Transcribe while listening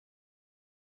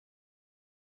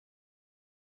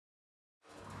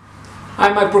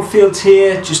Hi, Mike Brookfield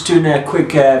here, just doing a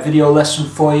quick video lesson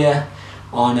for you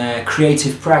on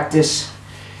creative practice.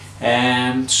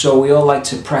 So we all like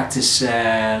to practice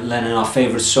learning our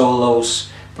favourite solos,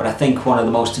 but I think one of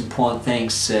the most important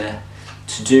things to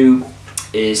do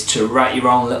is to write your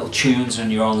own little tunes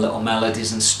and your own little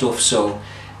melodies and stuff. So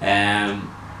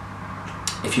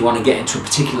if you want to get into a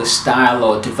particular style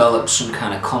or develop some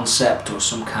kind of concept or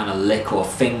some kind of lick or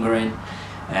fingering,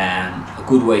 a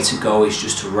good way to go is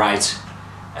just to write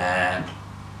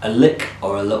a lick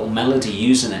or a little melody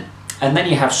using it, and then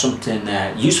you have something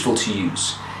useful to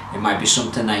use. It might be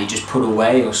something that you just put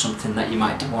away, or something that you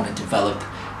might want to develop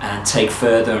and take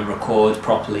further and record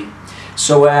properly.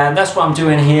 So that's what I'm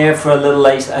doing here for a little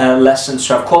lesson.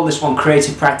 So I've called this one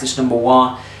Creative Practice Number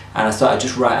 1, and I thought I'd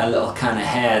just write a little kind of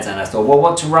head, and I thought, well,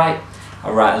 what to write?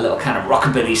 I'll write a little kind of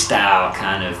rockabilly style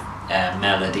kind of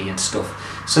melody and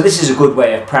stuff. So this is a good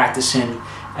way of practicing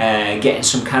getting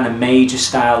some kind of major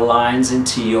style lines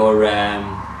into your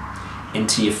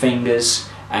fingers,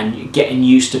 and getting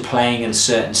used to playing in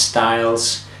certain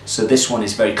styles. So this one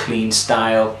is very clean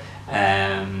style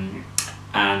and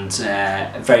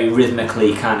very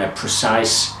rhythmically kind of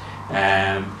precise.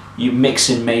 You mix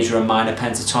in major and minor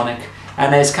pentatonic,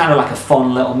 and it's kind of like a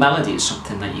fun little melody. It's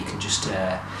something that you can just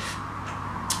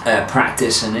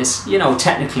practice, and it's, you know,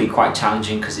 technically quite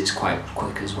challenging because it's quite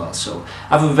quick as well. So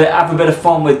have a bit of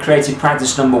fun with Creative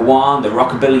Practice Number 1, the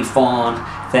Rockabilly Fawn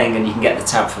thing, and you can get the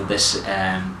tab for this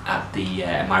at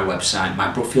my website,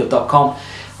 mikebrookfield.com.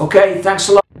 Okay, thanks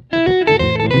a lot.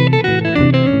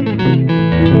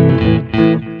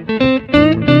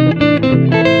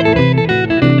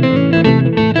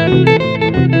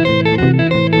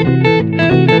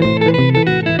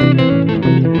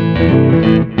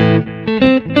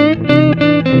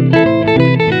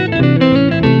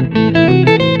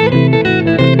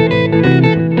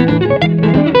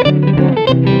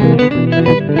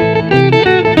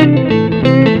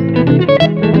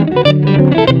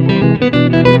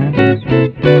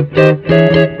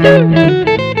 Thank you.